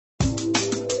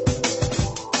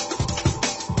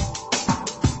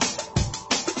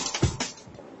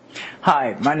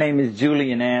Hi, my name is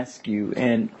Julian Askew,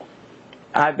 and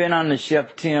I've been on the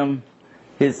Chef Tim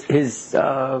his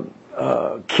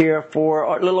care for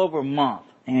a little over a month.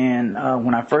 And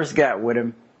when I first got with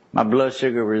him, my blood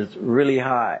sugar was really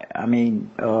high. I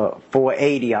mean,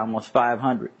 480, almost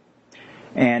 500.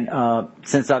 And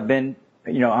since I've been,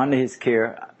 under his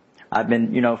care, I've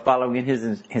been, following his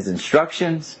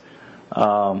instructions.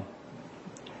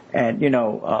 And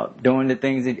doing the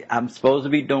things that I'm supposed to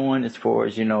be doing as far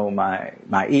as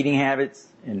my eating habits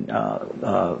and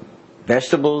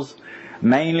vegetables,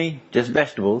 mainly just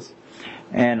vegetables,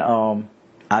 and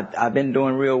I've been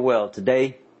doing real well.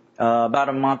 Today, about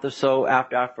a month or so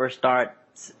after I first started,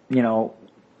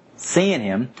 seeing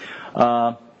him,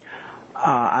 my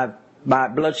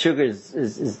blood sugar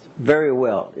is very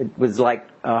well. It was like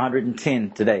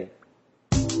 110 today.